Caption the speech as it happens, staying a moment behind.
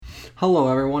Hello,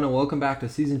 everyone, and welcome back to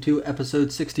Season 2,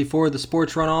 Episode 64 of the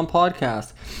Sports Run On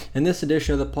podcast. In this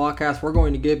edition of the podcast, we're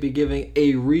going to be giving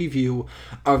a review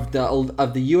of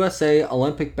the USA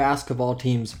Olympic basketball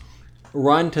team's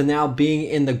run to now being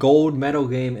in the gold medal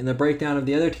game, and the breakdown of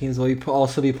the other teams will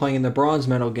also be playing in the bronze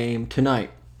medal game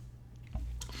tonight.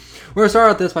 We're going to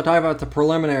start out this by talking about the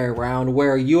preliminary round,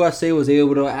 where USA was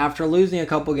able to, after losing a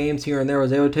couple games here and there,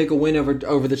 was able to take a win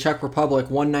over the Czech Republic,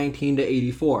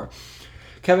 119-84.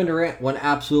 Kevin Durant went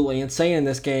absolutely insane in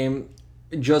this game,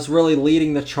 just really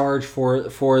leading the charge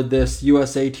for this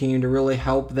USA team to really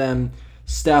help them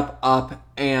step up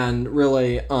and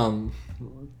really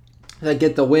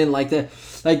get the win.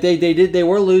 They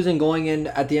were losing going in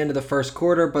at the end of the first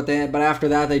quarter, but after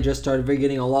that they just started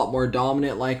getting a lot more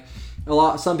dominant.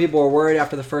 Some people were worried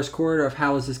after the first quarter of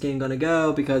how is this game going to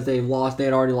go because they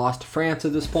had already lost to France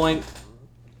at this point.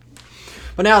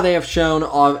 But now they have shown,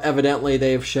 evidently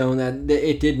they have shown that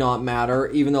it did not matter.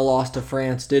 Even the loss to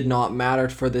France did not matter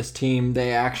for this team.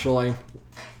 They actually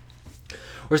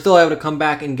were still able to come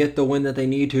back and get the win that they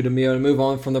need to be able to move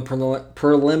on from the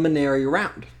preliminary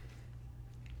round.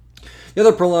 The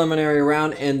other preliminary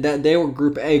round, and that they were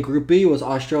Group A. Group B was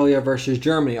Australia versus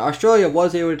Germany. Australia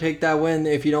was able to take that win.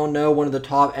 If you don't know, one of the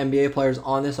top NBA players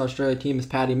on this Australia team is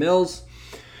Patty Mills.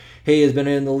 He has been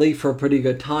in the league for a pretty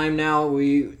good time now.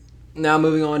 Now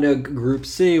moving on to Group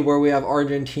C, where we have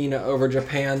Argentina over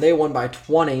Japan. They won by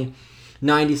 20,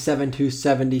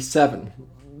 97-77.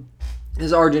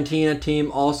 This Argentina team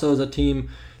also is a team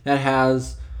that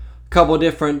has a couple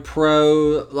different not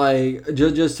pros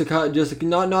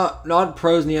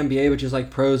in the NBA, but just like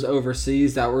pros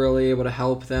overseas that were really able to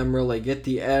help them really get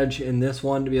the edge in this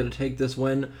one to be able to take this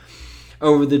win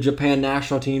over the Japan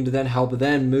national team to then help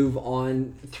them move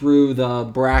on through the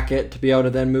bracket to be able to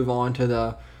then move on to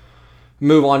the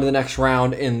next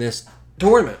round in this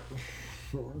tournament.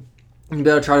 And be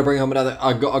able to try to bring home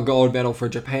a gold medal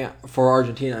for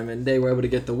Argentina. I mean, they were able to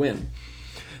get the win.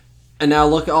 And now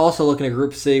looking at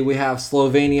Group C, we have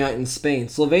Slovenia and Spain.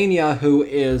 Slovenia, who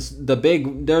is they're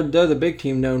the big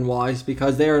team known wise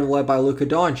because they are led by Luka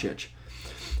Doncic,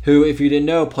 who, if you didn't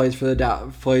know, plays for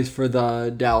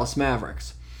the Dallas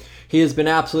Mavericks. He has been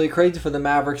absolutely crazy for the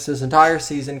Mavericks this entire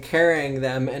season, carrying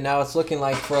them, and now it's looking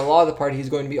like for a lot of the part he's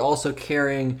going to be also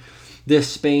carrying this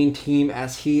Spain team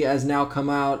as he has now come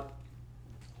out.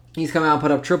 He's come out and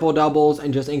put up triple doubles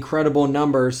and just incredible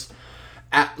numbers.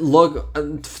 Look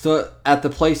at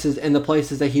the places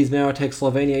that he's been able to take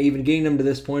Slovenia. Even getting them to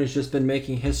this point has just been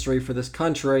making history for this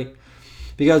country.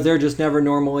 Because they're just never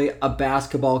normally a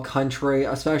basketball country,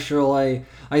 especially,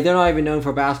 they're not even known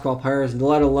for basketball players,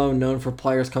 let alone known for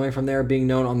players coming from there being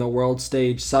known on the world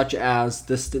stage, such as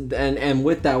this, and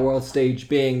with that world stage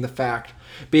being the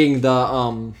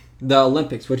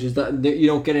Olympics, which is you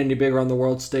don't get any bigger on the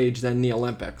world stage than the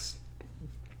Olympics.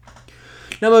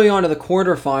 Now moving on to the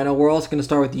quarterfinal, we're also going to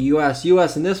start with the U.S.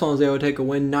 U.S. in this one was able to take a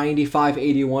win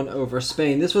 95-81 over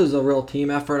Spain. This was a real team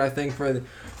effort, I think,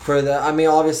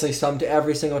 obviously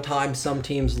every single time some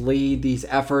teams lead these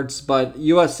efforts, but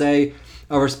USA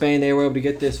over Spain, they were able to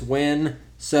get this win.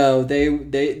 So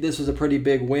this was a pretty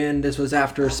big win. This was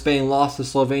after Spain lost to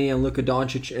Slovenia and Luka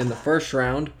Doncic in the first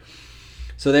round.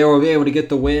 So they were able to get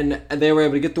the win, and they were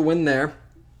able to get the win there.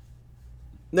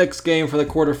 Next game for the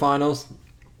quarterfinals,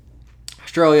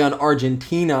 Australia and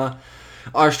Argentina.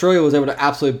 Australia was able to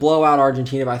absolutely blow out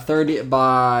Argentina by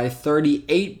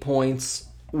 38 points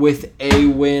with a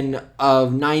win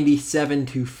of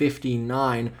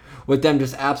 97-59, with them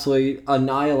just absolutely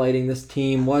annihilating this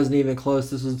team. Wasn't even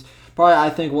close. This was probably, I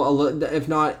think, if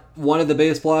not one of the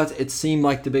biggest blowouts, it seemed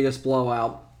like the biggest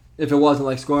blowout. If it wasn't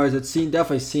like scores,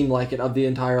 definitely seemed like it of the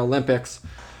entire Olympics,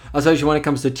 especially when it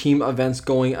comes to team events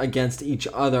going against each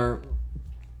other.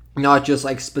 Not just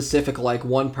like specific like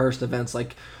one-person events,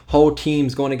 like whole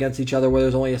teams going against each other where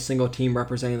there's only a single team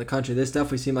representing the country. This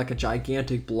definitely seemed like a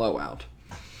gigantic blowout.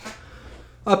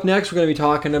 Up next, we're going to be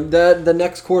talking the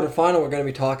next quarterfinal we're going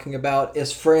to be talking about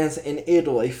is France and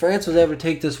Italy. France was able to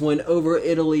take this win over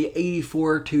Italy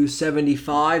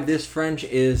 84-75. This French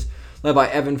is led by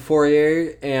Evan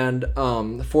Fournier and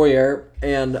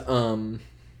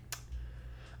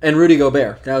Rudy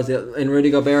Gobert. That was it. And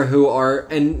Rudy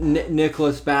Gobert, and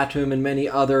Nicolas Batum and many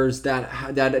others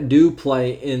that do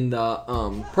play in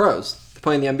the pros,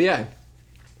 play in the NBA.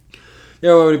 They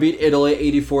were able to beat Italy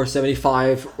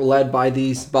 84-75, led by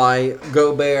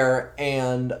Gobert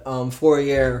and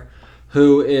Fournier,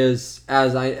 who is,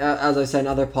 as I said in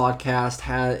other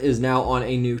podcasts, is now on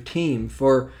a new team.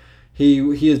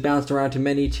 He has bounced around to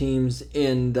many teams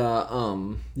in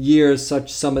the years,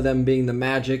 some of them being the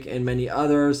Magic and many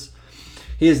others.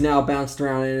 he is now bounced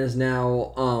around and is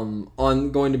now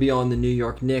going to be on the New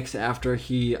York Knicks after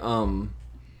he signed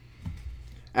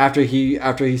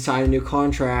a new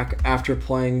contract after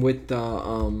playing with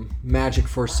the Magic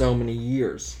for so many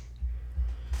years.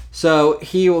 So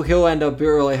he'll end up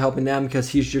really helping them because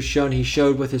he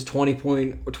showed with his 20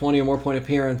 or more point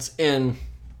appearance in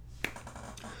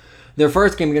their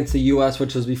first game against the U.S.,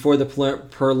 which was before the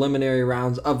preliminary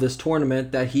rounds of this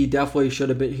tournament, that he definitely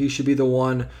should be the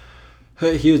one.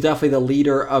 He was definitely the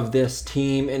leader of this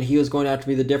team, and he was going to have to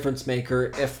be the difference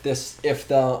maker if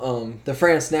the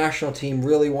France national team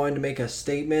really wanted to make a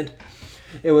statement.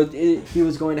 He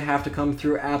was going to have to come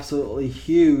through absolutely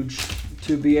huge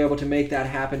to be able to make that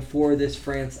happen for this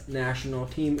France national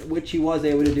team, which he was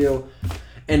able to do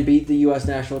and beat the U.S.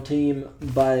 national team,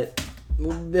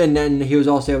 and then he was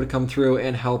also able to come through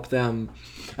and help them,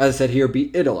 as I said here,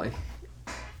 beat Italy.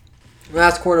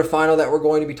 Last quarterfinal that we're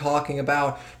going to be talking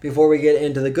about before we get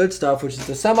into the good stuff, which is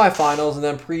the semifinals, and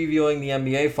then previewing the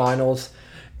NBA finals,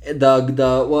 not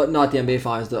the NBA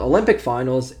finals, the Olympic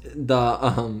finals.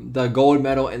 The gold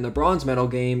medal and the bronze medal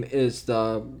game is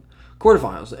the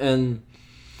quarterfinals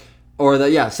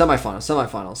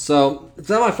semifinals. So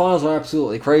semifinals are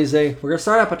absolutely crazy. We're gonna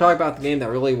start out by talking about the game that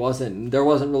there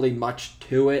wasn't really much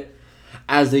to it,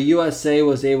 as the USA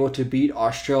was able to beat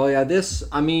Australia.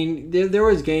 There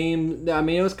was game.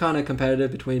 It was kind of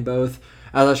competitive between both,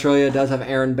 as Australia does have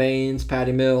Aaron Baines,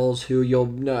 Patty Mills,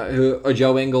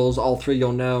 Joe Ingles, all three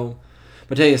you'll know.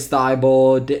 Mateus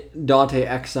Thibault, Dante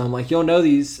Exum, you'll know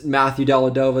these, Matthew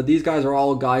Dellavedova. These guys are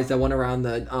all guys that went around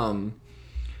the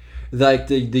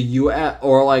U.S.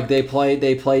 or they played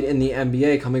in the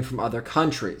NBA coming from other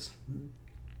countries.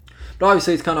 But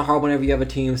obviously it's kind of hard whenever you have a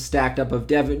team stacked up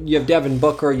of you have Devin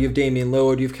Booker, you have Damian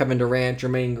Lillard, you have Kevin Durant,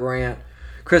 Jermaine Grant,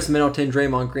 Chris Middleton,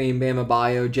 Draymond Green, Bam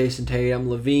Adebayo, Jason Tatum,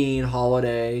 Levine,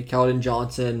 Holiday, Keldon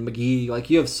Johnson, McGee.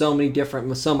 You have so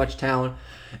much talent.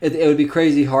 It would be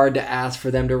crazy hard to ask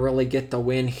for them to really get the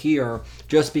win here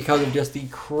just because of just the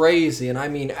crazy, and I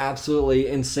mean absolutely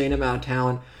insane amount of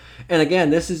talent. And again,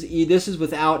 this is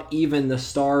without even the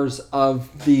stars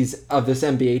of this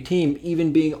NBA team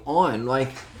even being on.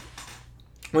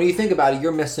 When you think about it,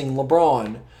 you're missing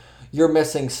LeBron, you're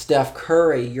missing Steph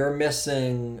Curry, you're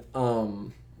missing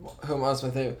who else am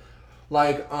I thinking?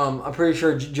 I'm pretty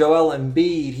sure Joel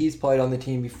Embiid, he's played on the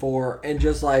team before, and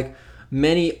just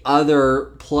many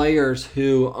other players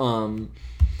who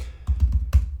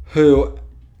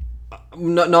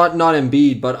not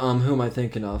Embiid, but who am I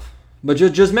thinking of? But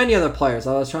just many other players.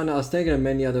 I was thinking of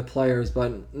many other players,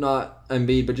 but not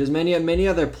Embiid, but just many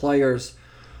other players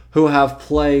who have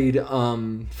played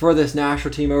for this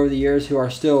national team over the years, who are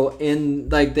still in,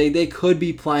 they could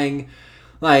be playing,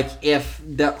 if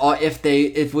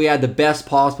we had the best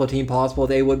possible team possible,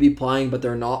 they would be playing, but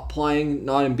they're not playing.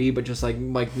 Not Embiid, but just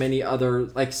many other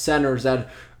centers that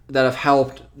have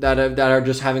helped, that are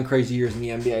just having crazy years in the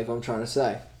NBA. Is what I'm trying to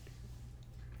say.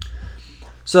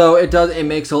 So it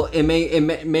makes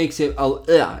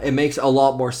a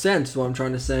lot more sense. What I'm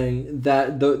trying to say,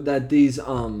 that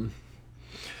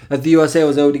the USA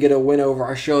was able to get a win over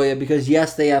Australia, because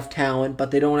yes, they have talent,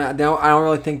 but I don't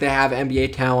really think they have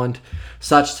NBA talent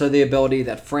such to the ability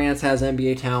that France has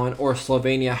NBA talent or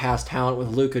Slovenia has talent with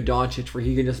Luka Doncic, where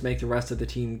he can just make the rest of the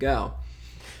team go.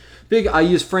 I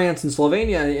use France and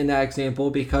Slovenia in that example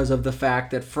because of the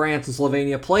fact that France and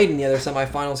Slovenia played in the other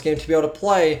semifinals game to be able to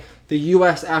play the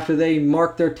U.S. after they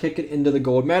marked their ticket into the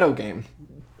gold medal game.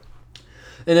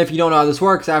 And if you don't know how this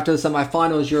works, after the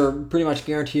semifinals, you're pretty much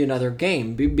guaranteed another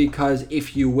game, because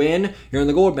if you win, you're in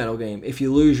the gold medal game. If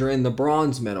you lose, you're in the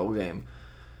bronze medal game.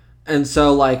 And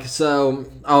so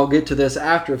I'll get to this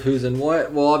after of who's in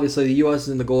what. Well, obviously the U.S. is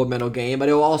in the gold medal game, but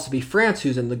it will also be France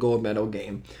who's in the gold medal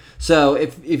game. So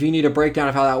if you need a breakdown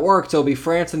of how that works, it'll be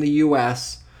France and the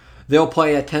U.S. They'll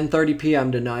play at 10:30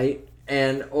 p.m. tonight.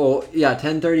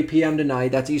 10:30 p.m.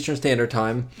 tonight. That's Eastern Standard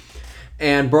Time.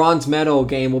 And bronze medal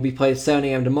game will be played at 7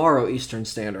 a.m. tomorrow Eastern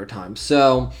Standard Time.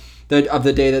 So the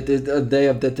day that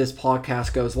this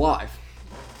podcast goes live,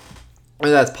 or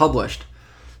that's published.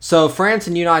 So France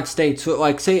and the United States,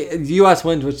 say the U.S.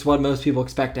 wins, which is what most people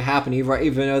expect to happen,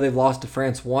 even though they've lost to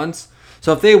France once.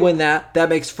 So if they win that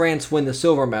makes France win the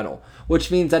silver medal, which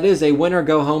means that is a win or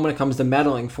go home when it comes to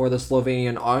medaling for the Slovenia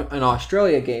and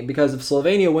Australia game. Because if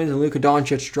Slovenia wins and Luka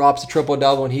Doncic drops a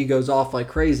triple-double and he goes off like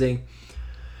crazy,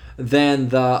 then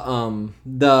the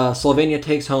Slovenia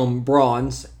takes home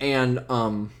bronze, and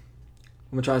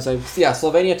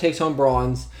Slovenia takes home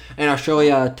bronze and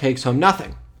Australia takes home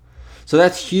nothing. So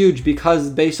that's huge, because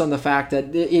based on the fact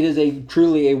that it is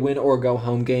truly a win or go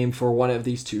home game for one of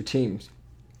these two teams.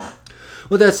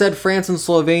 With that said, France and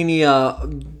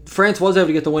Slovenia, France was able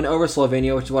to get the win over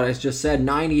Slovenia, which is what I just said,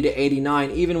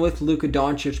 90-89, even with Luka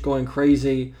Doncic going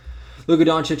crazy. Luka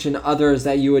Doncic and others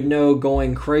that you would know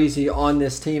going crazy on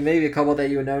this team. Maybe a couple that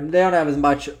you would know. They don't have as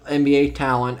much NBA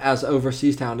talent as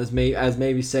overseas talent as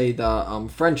maybe say the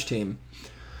French team.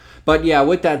 But yeah,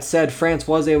 with that said, France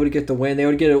was able to get the win. They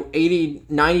would get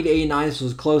 90-89. This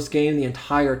was a close game the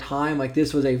entire time. Like,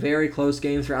 this was a very close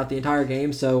game throughout the entire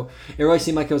game. So it really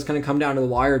seemed like it was going to come down to the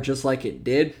wire just like it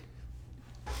did.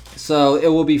 So it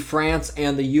will be France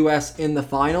and the U.S. in the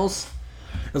finals,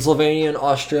 and Slovenia and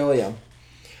Australia.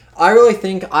 I really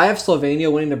think I have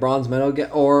Slovenia winning the bronze medal game.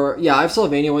 I have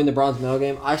Slovenia winning the bronze medal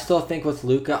game. I still think with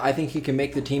Luka, I think he can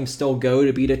make the team still go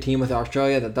to beat a team with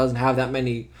Australia that doesn't have that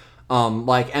many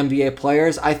NBA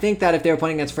players. I think that if they were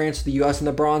playing against France or the U.S. in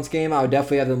the bronze game, I would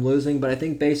definitely have them losing. But I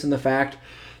think based on the fact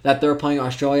that they're playing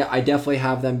Australia, I definitely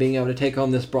have them being able to take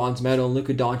home this bronze medal and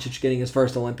Luka Doncic getting his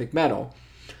first Olympic medal.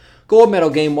 Gold medal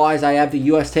game-wise, I have the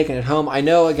U.S. taking it home. I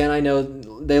know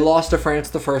they lost to France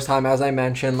the first time, as I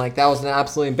mentioned. Like, that was an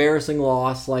absolutely embarrassing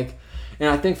loss. Like, and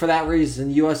I think for that reason,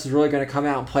 the U.S. is really going to come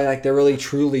out and play like they really,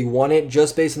 truly won it,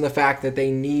 just based on the fact that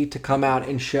they need to come out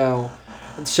and show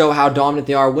how dominant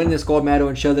they are, win this gold medal,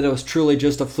 and show that it was truly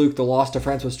just a fluke. The loss to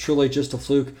France was truly just a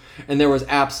fluke, and there was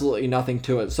absolutely nothing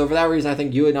to it. So for that reason, I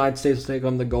think United States will take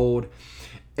home the gold,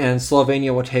 and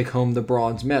Slovenia will take home the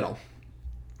bronze medal.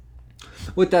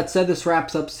 With that said, this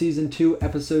wraps up Season 2,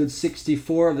 Episode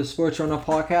 64 of the Sports Runner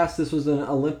Podcast. This was an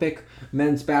Olympic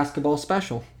men's basketball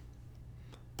special.